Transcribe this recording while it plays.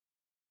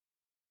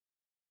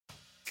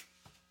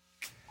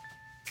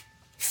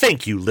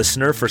Thank you,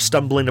 listener, for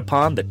stumbling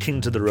upon the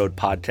King to the Road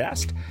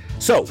podcast.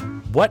 So,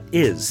 what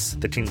is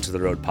the King to the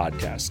Road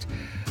podcast?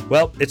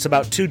 Well, it's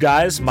about two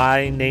guys.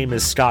 My name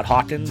is Scott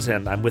Hawkins,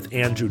 and I'm with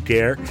Andrew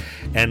Gaer.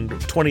 And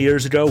 20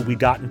 years ago, we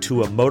got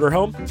into a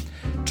motorhome,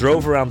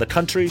 drove around the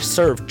country,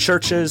 served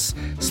churches,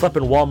 slept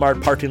in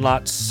Walmart parking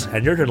lots,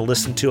 and you're going to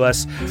listen to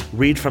us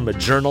read from a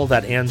journal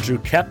that Andrew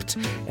kept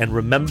and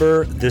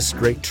remember this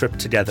great trip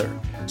together.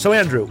 So,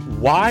 Andrew,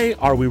 why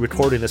are we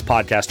recording this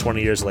podcast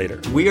 20 years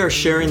later? We are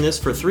sharing this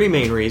for three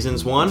main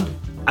reasons. One,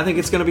 I think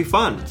it's going to be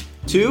fun.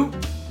 Two,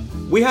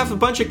 we have a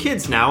bunch of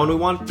kids now and we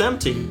want them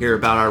to hear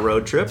about our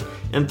road trip.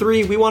 And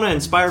three, we want to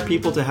inspire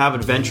people to have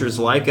adventures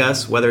like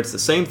us, whether it's the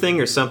same thing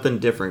or something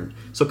different.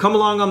 So come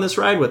along on this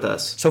ride with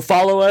us. So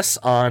follow us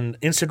on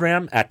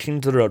Instagram at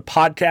King to the Road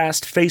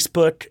Podcast,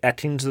 Facebook at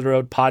King to the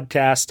Road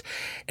Podcast,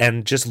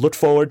 and just look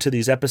forward to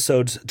these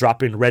episodes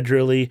dropping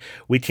regularly.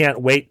 We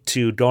can't wait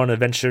to go on an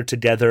adventure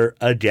together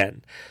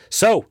again.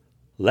 So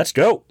let's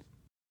go.